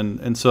operation,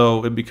 and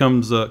so it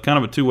becomes kind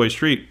of a two-way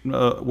street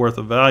worth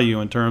of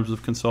value in terms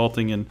of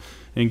consulting and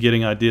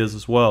getting ideas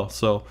as well.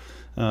 So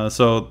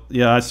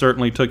yeah, I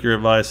certainly took your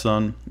advice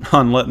on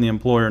letting the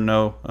employer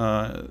know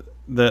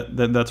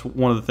that's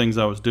one of the things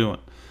I was doing.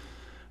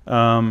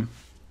 I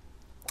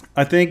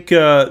think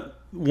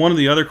one of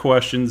the other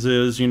questions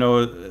is,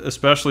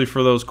 especially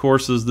for those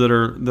courses that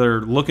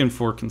are looking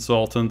for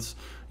consultants,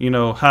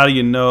 how do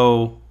you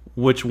know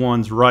which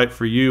one's right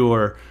for you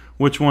or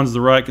which one's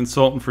the right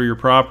consultant for your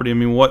property? I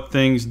mean, what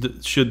things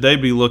should they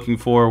be looking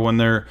for when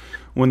they're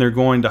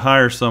going to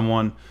hire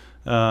someone?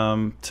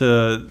 I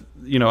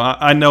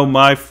know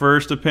my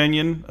first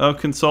opinion of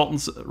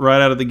consultants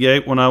right out of the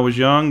gate when I was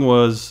young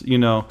was,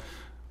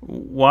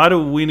 why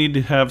do we need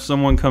to have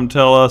someone come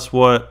tell us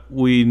what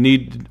we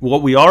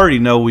already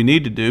know we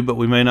need to do, but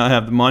we may not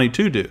have the money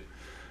to do?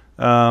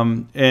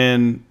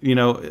 And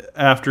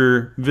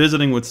after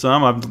visiting with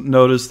some, I've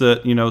noticed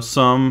that,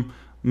 some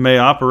may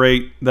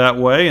operate that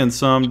way and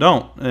some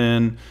don't.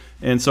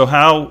 And so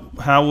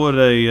how would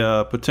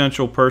a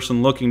potential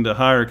person looking to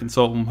hire a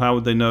consultant, how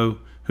would they know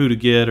who to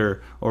get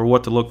or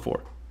what to look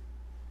for?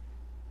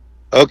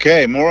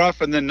 Okay, more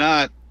often than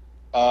not,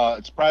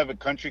 it's private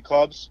country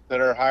clubs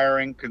that are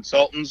hiring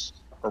consultants,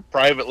 or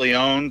privately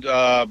owned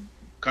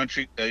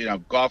country,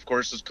 golf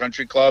courses,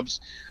 country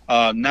clubs.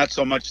 Not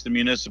so much the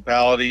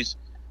municipalities.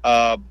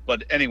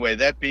 But anyway,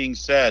 that being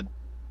said,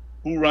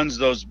 who runs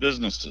those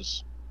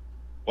businesses?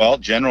 Well,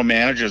 general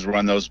managers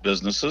run those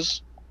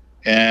businesses.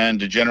 And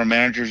do general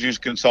managers use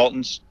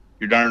consultants?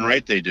 You're darn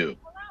right they do.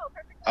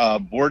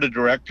 Board of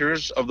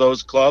directors of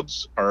those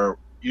clubs are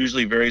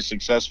usually very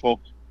successful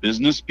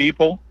business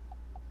people.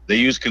 They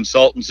use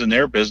consultants in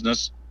their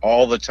business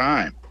all the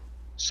time.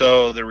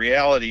 So the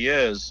reality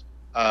is,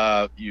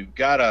 you've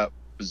got to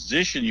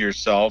position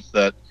yourself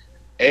that,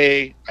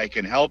 A, I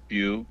can help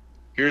you.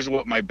 Here's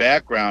what my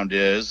background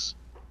is.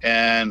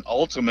 And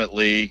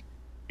ultimately,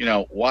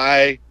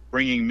 why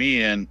bringing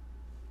me in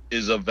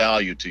is of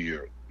value to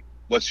you.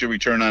 What's your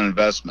return on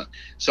investment?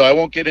 So I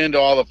won't get into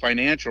all the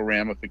financial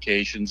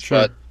ramifications,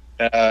 Sure.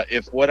 but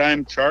if what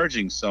I'm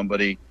charging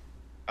somebody,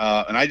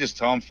 and I just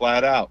tell them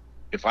flat out,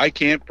 if I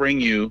can't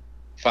bring you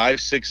 5,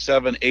 6,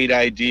 7, 8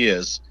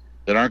 ideas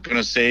that aren't going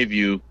to save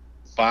you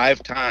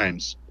 5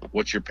 times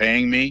what you're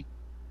paying me,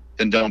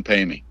 then don't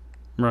pay me.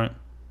 Right.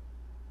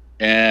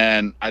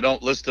 And I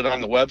don't list it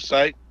on the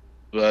website,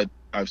 but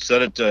I've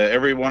said it to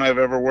everyone I've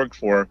ever worked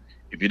for.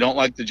 If you don't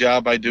like the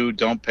job I do,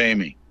 don't pay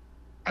me.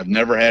 I've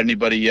never had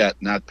anybody yet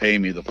not pay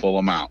me the full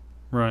amount.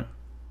 Right.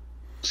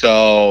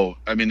 So,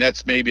 I mean,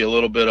 that's maybe a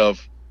little bit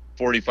of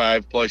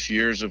 45 plus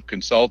years of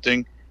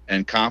consulting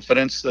and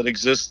confidence that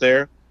exists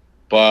there,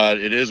 but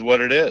it is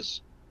what it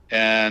is.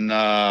 And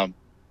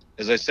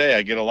as I say,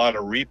 I get a lot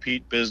of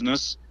repeat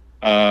business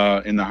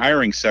in the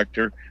hiring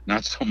sector,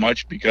 not so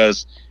much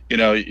because,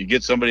 you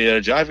get somebody at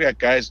a job. I've got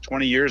guys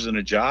 20 years in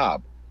a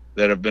job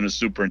that have been a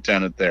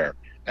superintendent there,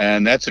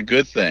 and that's a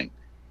good thing.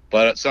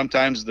 But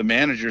sometimes the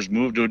managers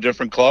move to a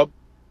different club.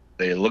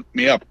 They look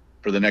me up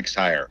for the next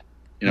hire,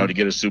 to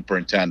get a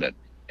superintendent.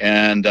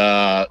 And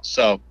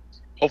so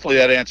hopefully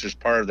that answers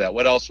part of that.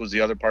 What else was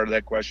the other part of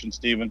that question,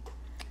 Stephen?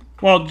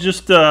 Well,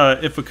 just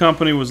if a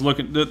company was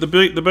looking,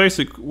 the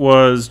basic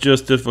was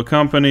just if a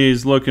company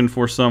is looking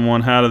for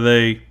someone, how do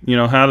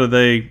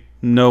they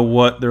know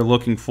what they're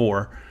looking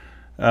for?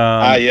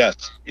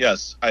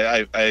 Yes.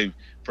 I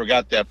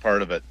forgot that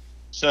part of it.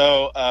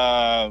 So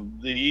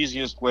the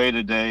easiest way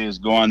today is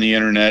go on the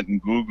internet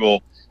and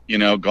Google,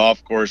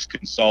 golf course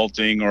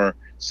consulting or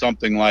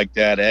something like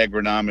that,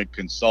 agronomic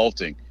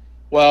consulting.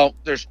 Well,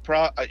 there's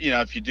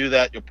if you do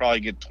that, you'll probably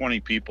get 20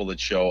 people that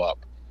show up.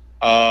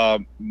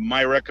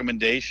 My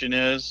recommendation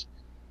is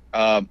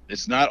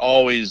it's not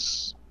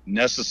always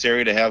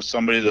necessary to have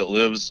somebody that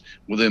lives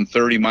within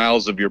 30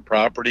 miles of your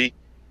property,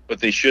 but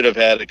they should have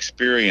had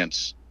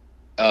experience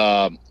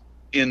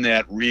in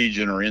that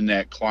region or in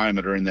that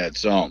climate or in that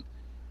zone.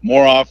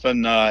 More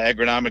often,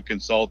 agronomic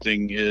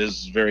consulting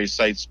is very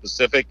site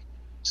specific.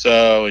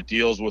 So it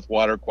deals with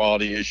water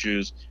quality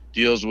issues,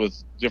 deals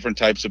with different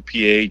types of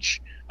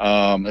pH,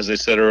 as I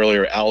said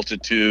earlier,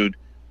 altitude,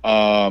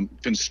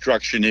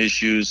 construction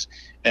issues.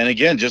 And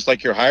again, just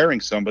like you're hiring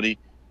somebody,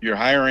 you're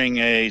hiring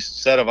a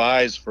set of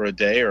eyes for a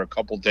day or a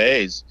couple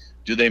days.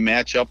 Do they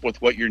match up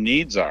with what your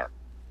needs are?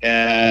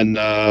 And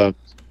I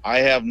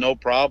have no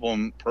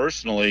problem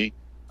personally.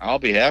 I'll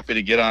be happy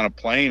to get on a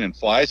plane and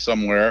fly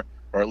somewhere,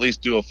 or at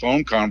least do a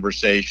phone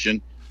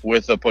conversation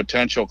with a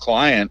potential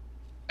client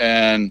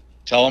and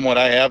tell them what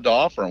I have to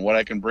offer and what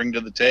I can bring to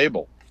the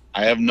table.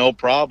 I have no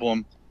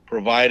problem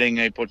providing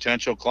a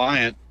potential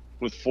client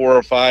with 4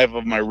 or 5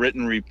 of my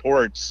written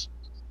reports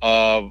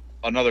of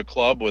another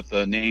club with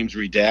the names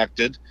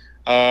redacted,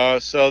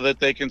 so that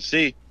they can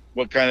see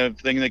what kind of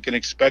thing they can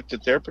expect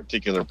at their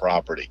particular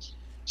property.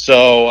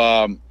 So,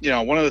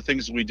 one of the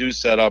things we do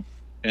set up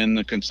in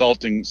the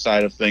consulting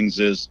side of things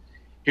is,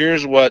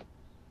 here's what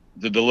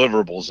the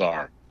deliverables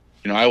are.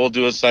 I will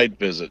do a site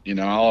visit.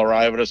 I'll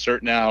arrive at a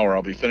certain hour.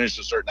 I'll be finished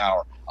at a certain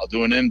hour. I'll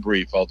do an in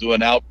brief. I'll do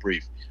an out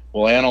brief.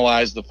 We'll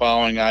analyze the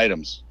following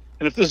items.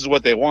 And if this is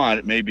what they want,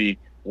 it may be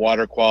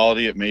water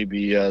quality, it may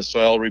be a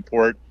soil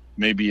report,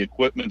 maybe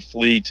equipment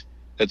fleet,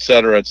 et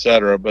cetera, et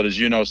cetera. But as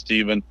you know,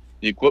 Stephen,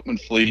 the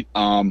equipment fleet,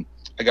 I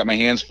got my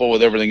hands full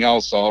with everything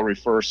else, so I'll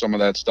refer some of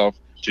that stuff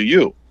to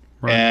you.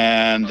 Right.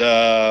 And,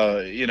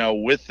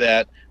 with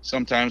that,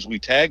 sometimes we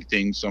tag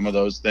team some of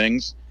those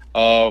things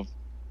of,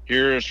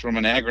 here's from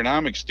an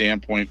agronomic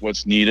standpoint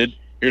what's needed,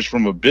 here's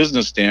from a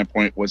business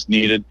standpoint what's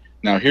needed.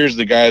 Now here's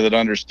the guy that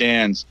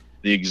understands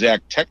the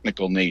exact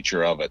technical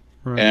nature of it.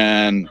 Right.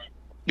 And,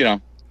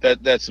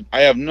 that's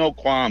I have no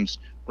qualms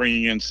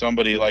bringing in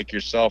somebody like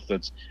yourself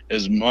that's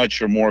as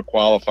much or more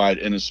qualified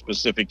in a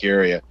specific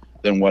area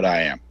than what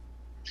I am.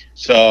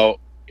 So,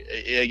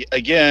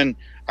 again,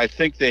 I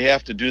think they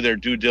have to do their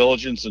due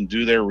diligence and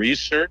do their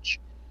research.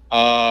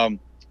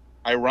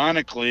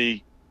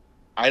 Ironically,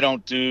 I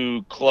don't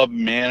do club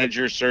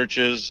manager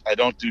searches. I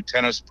don't do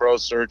tennis pro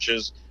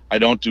searches. I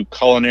don't do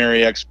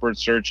culinary expert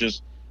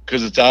searches,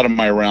 because it's out of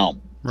my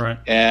realm. Right.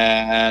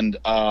 And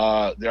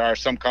there are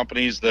some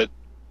companies that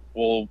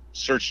will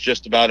search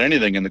just about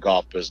anything in the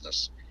golf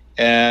business.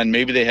 And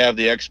maybe they have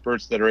the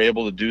experts that are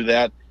able to do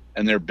that,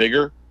 and they're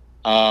bigger.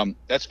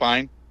 That's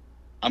fine.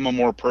 I'm a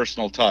more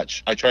personal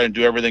touch. I try to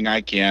do everything I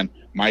can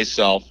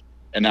myself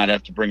and not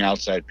have to bring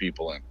outside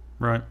people in.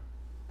 Right.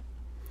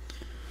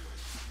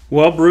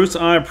 Well, Bruce,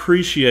 I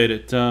appreciate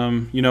it.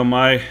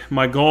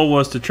 My goal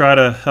was to try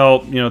to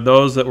help,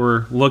 those that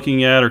were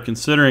looking at or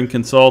considering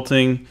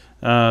consulting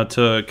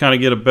to kind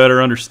of get a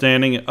better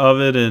understanding of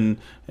it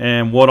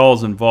and what all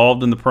is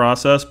involved in the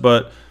process.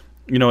 But,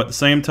 at the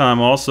same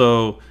time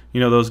also,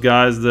 those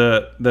guys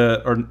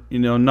that are,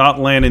 not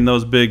landing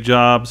those big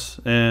jobs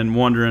and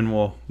wondering,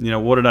 well,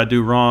 what did I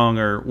do wrong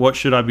or what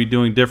should I be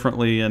doing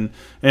differently? And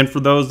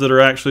for those that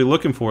are actually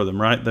looking for them,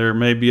 right? They're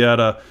maybe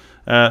at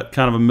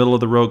kind of a middle of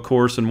the road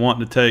course and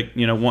wanting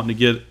to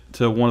get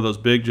to one of those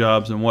big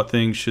jobs, and what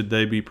things should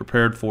they be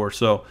prepared for.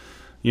 So,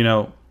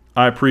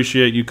 I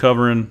appreciate you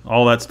covering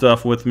all that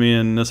stuff with me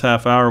in this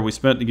half hour we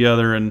spent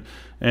together. And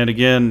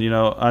again,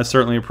 I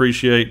certainly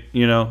appreciate,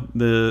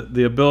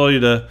 the ability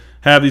to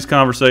have these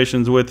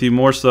conversations with you,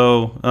 more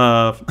so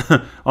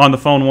on the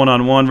phone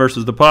one-on-one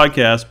versus the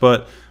podcast.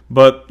 But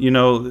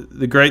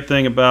the great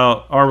thing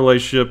about our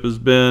relationship has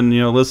been,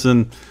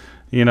 listen,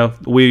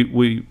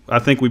 I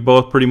think we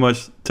both pretty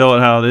much tell it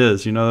how it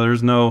is.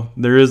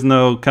 There is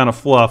no kind of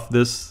fluff.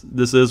 This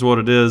is what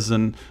it is,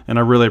 and I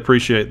really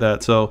appreciate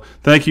that. So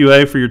thank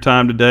you, for your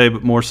time today,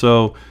 but more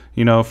so,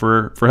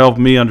 for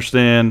helping me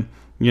understand,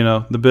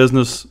 the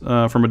business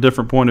from a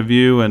different point of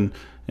view,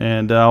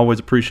 and I always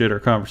appreciate our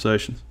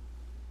conversations.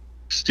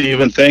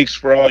 Stephen, thanks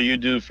for all you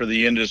do for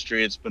the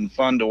industry. It's been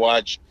fun to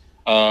watch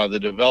the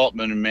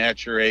development and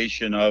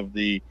maturation of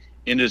the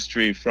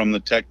industry from the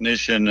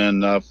technician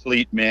and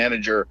fleet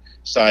manager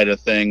side of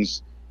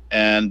things.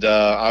 And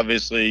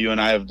obviously you and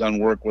I have done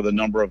work with a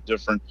number of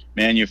different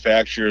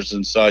manufacturers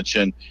and such,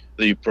 and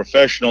the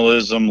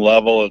professionalism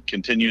level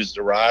continues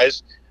to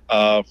rise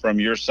from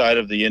your side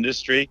of the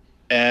industry,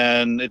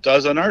 and it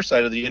does on our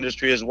side of the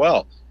industry as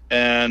well.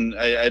 And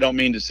I don't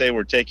mean to say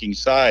we're taking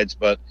sides,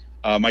 but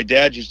my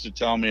dad used to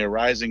tell me a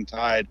rising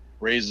tide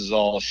raises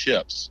all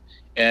ships.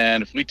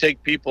 And if we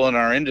take people in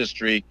our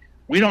industry,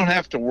 we don't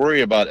have to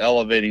worry about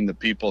elevating the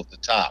people at the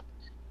top.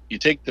 You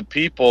take the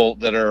people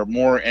that are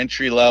more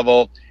entry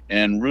level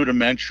and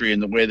rudimentary in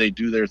the way they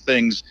do their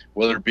things,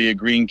 whether it be a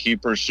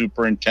greenkeeper,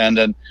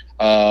 superintendent,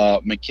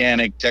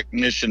 mechanic,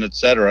 technician,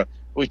 etc.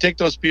 We take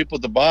those people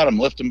at the bottom,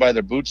 lift them by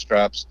their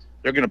bootstraps.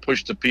 They're going to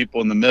push the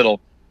people in the middle,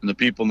 and the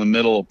people in the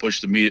middle will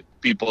push the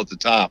people at the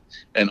top.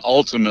 And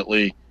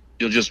ultimately,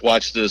 you'll just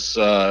watch this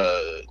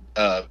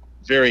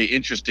very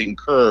interesting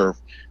curve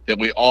that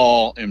we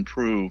all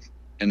improve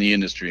and the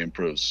industry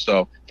improves.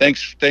 So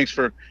thanks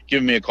for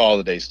giving me a call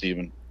today,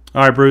 Stephen.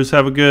 All right, Bruce,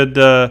 have a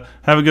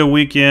good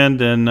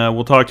weekend, and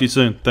we'll talk to you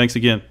soon. Thanks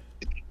again.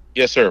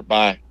 Yes, sir.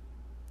 Bye.